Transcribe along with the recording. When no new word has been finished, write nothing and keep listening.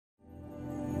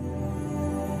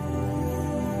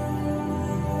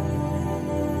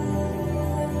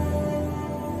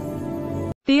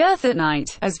The Earth at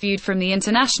night, as viewed from the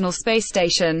International Space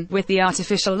Station, with the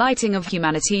artificial lighting of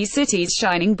humanity's cities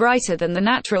shining brighter than the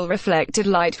natural reflected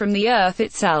light from the Earth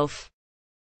itself.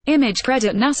 Image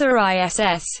credit NASA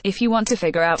ISS. If you want to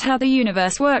figure out how the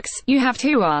universe works, you have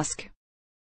to ask.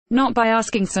 Not by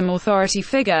asking some authority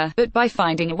figure, but by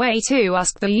finding a way to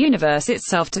ask the universe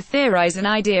itself, to theorize an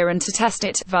idea and to test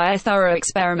it, via thorough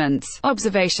experiments,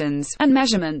 observations, and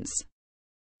measurements.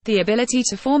 The ability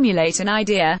to formulate an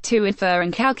idea, to infer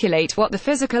and calculate what the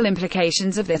physical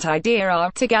implications of that idea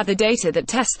are, to gather data that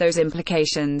tests those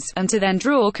implications, and to then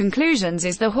draw conclusions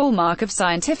is the hallmark of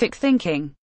scientific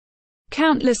thinking.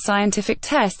 Countless scientific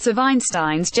tests of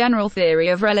Einstein's general theory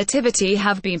of relativity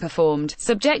have been performed,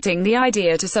 subjecting the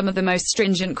idea to some of the most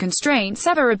stringent constraints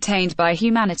ever obtained by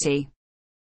humanity.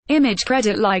 Image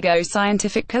credit LIGO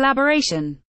scientific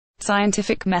collaboration.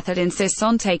 Scientific method insists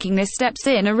on taking these steps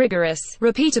in a rigorous,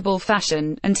 repeatable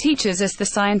fashion, and teaches us the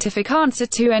scientific answer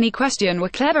to any question we're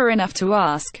clever enough to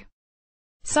ask.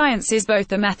 Science is both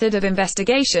the method of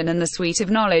investigation and the suite of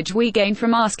knowledge we gain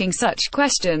from asking such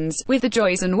questions, with the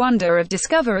joys and wonder of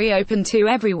discovery open to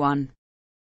everyone.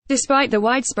 Despite the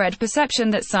widespread perception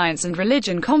that science and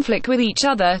religion conflict with each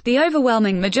other, the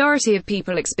overwhelming majority of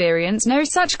people experience no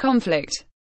such conflict.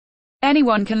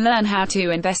 Anyone can learn how to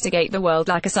investigate the world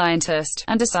like a scientist,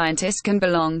 and a scientist can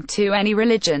belong to any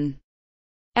religion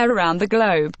around the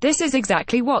globe. This is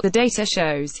exactly what the data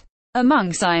shows.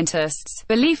 Among scientists,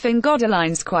 belief in God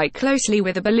aligns quite closely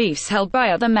with the beliefs held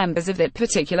by other members of that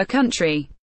particular country.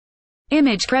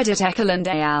 Image credit Ekelund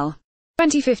al.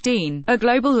 2015. A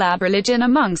global lab religion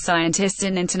among scientists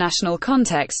in international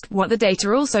context. What the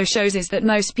data also shows is that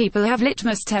most people have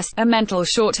litmus tests, a mental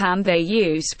shorthand they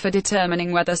use for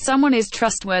determining whether someone is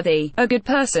trustworthy, a good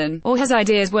person, or has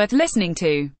ideas worth listening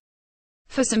to.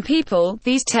 For some people,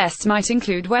 these tests might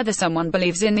include whether someone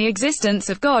believes in the existence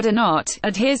of God or not,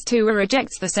 adheres to or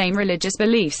rejects the same religious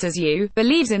beliefs as you,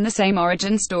 believes in the same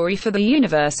origin story for the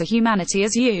universe or humanity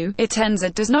as you, attends or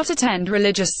does not attend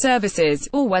religious services,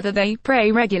 or whether they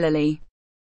pray regularly.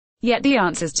 Yet the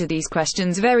answers to these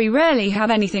questions very rarely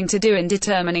have anything to do in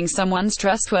determining someone's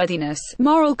trustworthiness,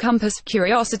 moral compass,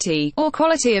 curiosity, or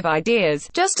quality of ideas,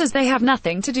 just as they have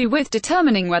nothing to do with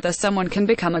determining whether someone can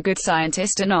become a good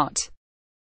scientist or not.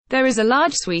 There is a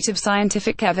large suite of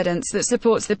scientific evidence that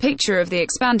supports the picture of the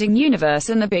expanding universe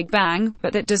and the Big Bang,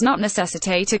 but that does not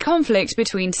necessitate a conflict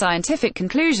between scientific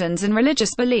conclusions and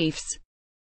religious beliefs.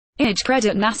 Image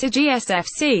credit NASA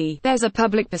GSFC. There's a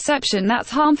public perception that's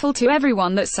harmful to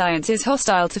everyone that science is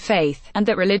hostile to faith, and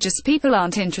that religious people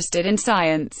aren't interested in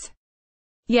science.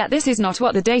 Yet this is not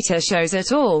what the data shows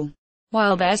at all.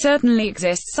 While there certainly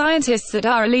exist scientists that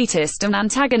are elitist and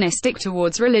antagonistic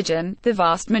towards religion, the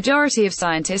vast majority of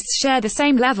scientists share the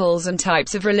same levels and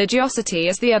types of religiosity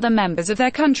as the other members of their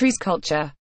country's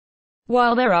culture.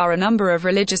 While there are a number of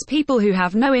religious people who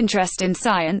have no interest in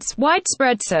science,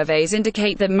 widespread surveys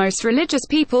indicate that most religious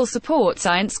people support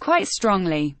science quite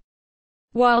strongly.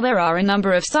 While there are a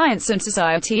number of science and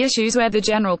society issues where the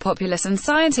general populace and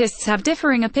scientists have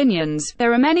differing opinions,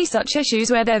 there are many such issues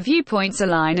where their viewpoints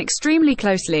align extremely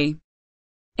closely.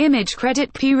 Image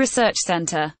credit Pew Research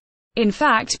Center. In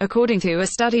fact, according to a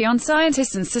study on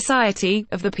scientists and society,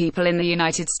 of the people in the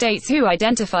United States who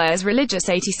identify as religious,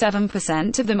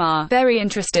 87% of them are very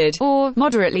interested, or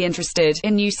moderately interested,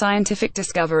 in new scientific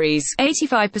discoveries,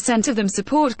 85% of them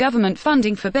support government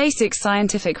funding for basic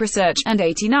scientific research, and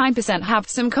 89% have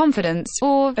some confidence,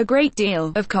 or a great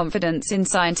deal, of confidence in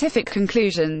scientific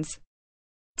conclusions.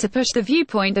 To push the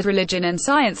viewpoint that religion and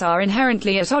science are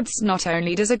inherently at odds not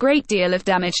only does a great deal of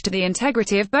damage to the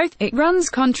integrity of both, it runs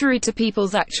contrary to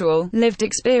people's actual, lived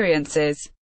experiences.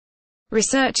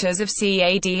 Researchers of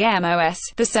CADMOS,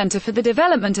 the Center for the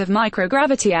Development of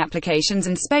Microgravity Applications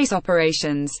and Space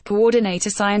Operations, coordinate a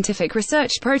scientific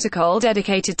research protocol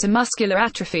dedicated to muscular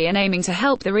atrophy and aiming to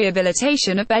help the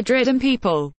rehabilitation of bedridden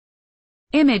people.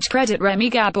 Image credit Remy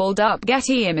Gabald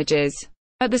Getty Images.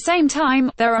 At the same time,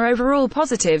 there are overall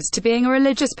positives to being a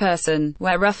religious person,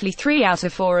 where roughly 3 out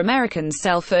of 4 Americans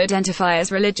self-identify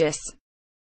as religious.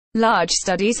 Large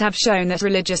studies have shown that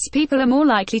religious people are more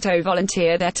likely to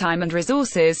volunteer their time and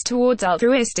resources towards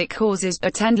altruistic causes,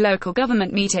 attend local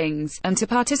government meetings, and to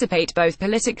participate both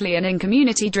politically and in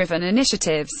community-driven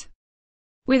initiatives.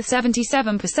 With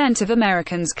 77% of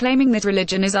Americans claiming that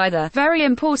religion is either very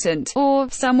important, or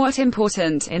somewhat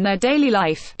important, in their daily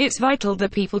life, it's vital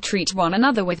that people treat one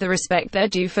another with the respect they're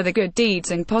due for the good deeds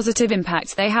and positive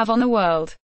impact they have on the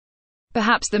world.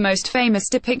 Perhaps the most famous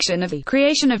depiction of the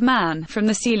creation of man, from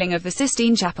the ceiling of the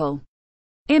Sistine Chapel.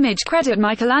 Image credit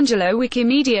Michelangelo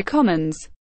Wikimedia Commons.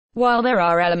 While there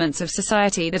are elements of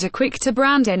society that are quick to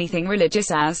brand anything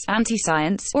religious as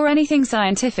anti-science, or anything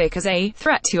scientific as a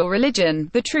threat to your religion,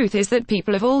 the truth is that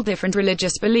people of all different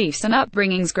religious beliefs and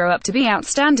upbringings grow up to be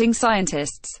outstanding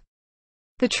scientists.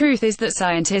 The truth is that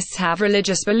scientists have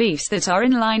religious beliefs that are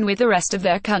in line with the rest of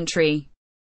their country.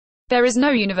 There is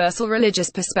no universal religious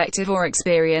perspective or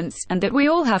experience, and that we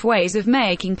all have ways of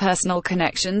making personal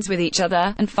connections with each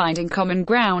other, and finding common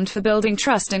ground for building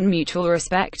trust and mutual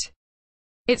respect.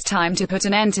 It's time to put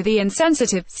an end to the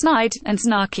insensitive, snide, and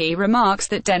snarky remarks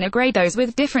that denigrate those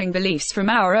with differing beliefs from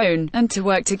our own, and to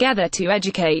work together to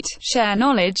educate, share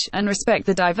knowledge, and respect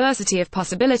the diversity of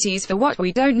possibilities for what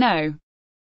we don't know.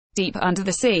 Deep under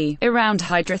the sea, around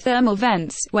hydrothermal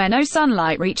vents, where no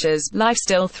sunlight reaches, life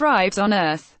still thrives on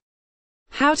Earth.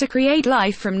 How to create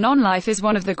life from non-life is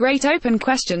one of the great open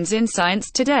questions in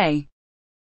science today.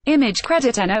 Image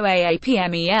credit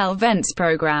NOAAPMEL Vents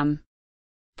Program.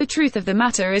 The truth of the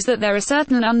matter is that there are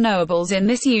certain unknowables in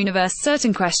this universe,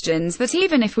 certain questions that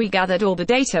even if we gathered all the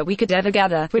data we could ever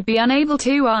gather, would be unable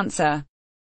to answer.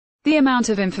 The amount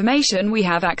of information we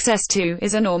have access to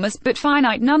is enormous, but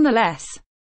finite nonetheless.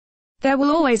 There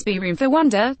will always be room for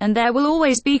wonder, and there will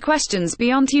always be questions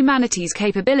beyond humanity's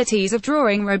capabilities of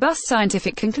drawing robust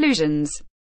scientific conclusions.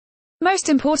 Most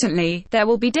importantly, there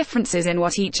will be differences in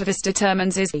what each of us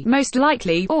determines is the most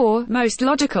likely, or most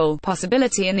logical,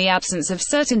 possibility in the absence of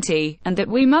certainty, and that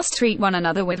we must treat one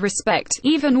another with respect,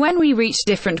 even when we reach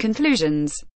different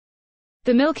conclusions.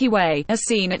 The Milky Way, as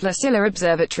seen at La Silla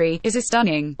Observatory, is a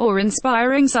stunning,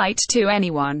 awe-inspiring sight to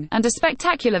anyone, and a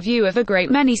spectacular view of a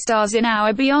great many stars in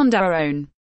our beyond our own.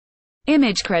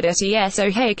 Image credit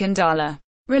ESO Hakandala.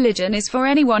 Religion is for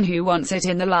anyone who wants it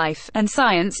in the life, and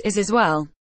science is as well.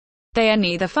 They are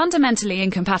neither fundamentally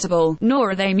incompatible, nor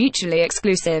are they mutually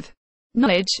exclusive.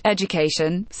 Knowledge,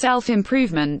 education,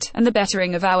 self-improvement, and the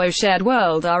bettering of our shared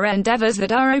world are endeavors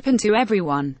that are open to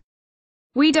everyone.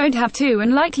 We don't have to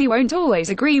and likely won't always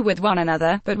agree with one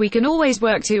another, but we can always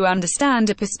work to understand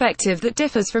a perspective that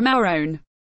differs from our own.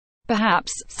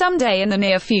 Perhaps, someday in the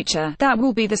near future, that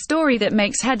will be the story that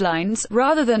makes headlines,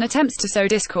 rather than attempts to sow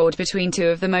discord between two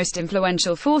of the most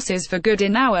influential forces for good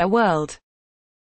in our world.